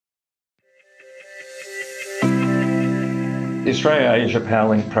The Australia-Asia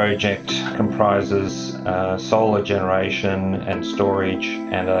PowerLink project comprises solar generation and storage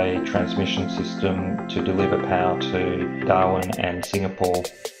and a transmission system to deliver power to Darwin and Singapore.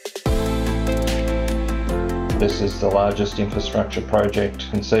 This is the largest infrastructure project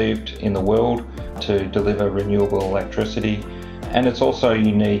conceived in the world to deliver renewable electricity, and it's also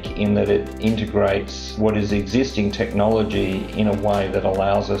unique in that it integrates what is existing technology in a way that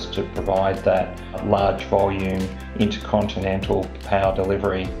allows us to provide that large volume intercontinental power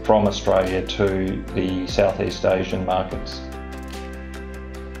delivery from Australia to the Southeast Asian markets.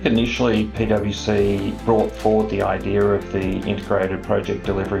 Initially, PwC brought forward the idea of the integrated project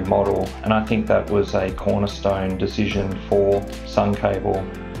delivery model, and I think that was a cornerstone decision for Sun Cable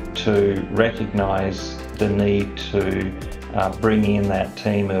to recognise the need to bring in that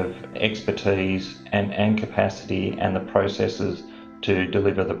team of expertise and capacity and the processes to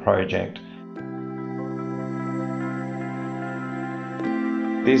deliver the project.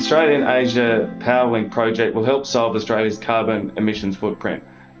 The Australian-Asia PowerLink project will help solve Australia's carbon emissions footprint.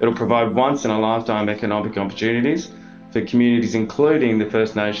 It will provide once-in-a-lifetime economic opportunities for communities including the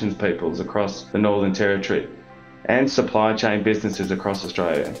First Nations peoples across the Northern Territory and supply chain businesses across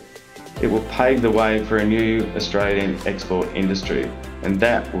Australia. It will pave the way for a new Australian export industry, and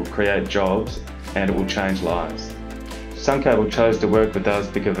that will create jobs and it will change lives. Sun Cable chose to work with us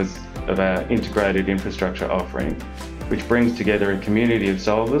because of our integrated infrastructure offering, which brings together a community of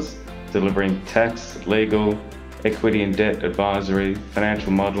solvers delivering tax, legal, equity and debt advisory,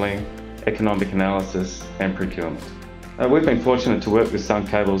 financial modelling, economic analysis and procurement. We've been fortunate to work with Sun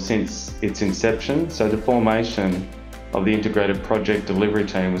Cable since its inception, so the formation of the integrated project delivery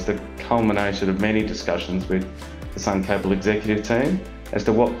team was the culmination of many discussions with the Sun Cable executive team as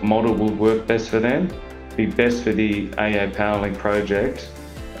to what model would work best for them, be best for the AA PowerLink project,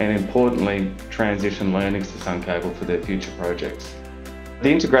 and importantly, transition learnings to Sun Cable for their future projects.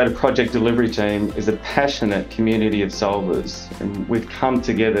 The integrated project delivery team is a passionate community of solvers, and we've come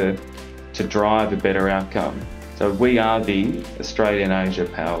together to drive a better outcome. So we are the Australian-Asia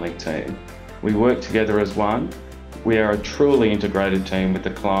PowerLink team. We work together as one. We are a truly integrated team with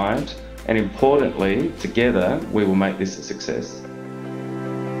the client, and importantly, together we will make this a success.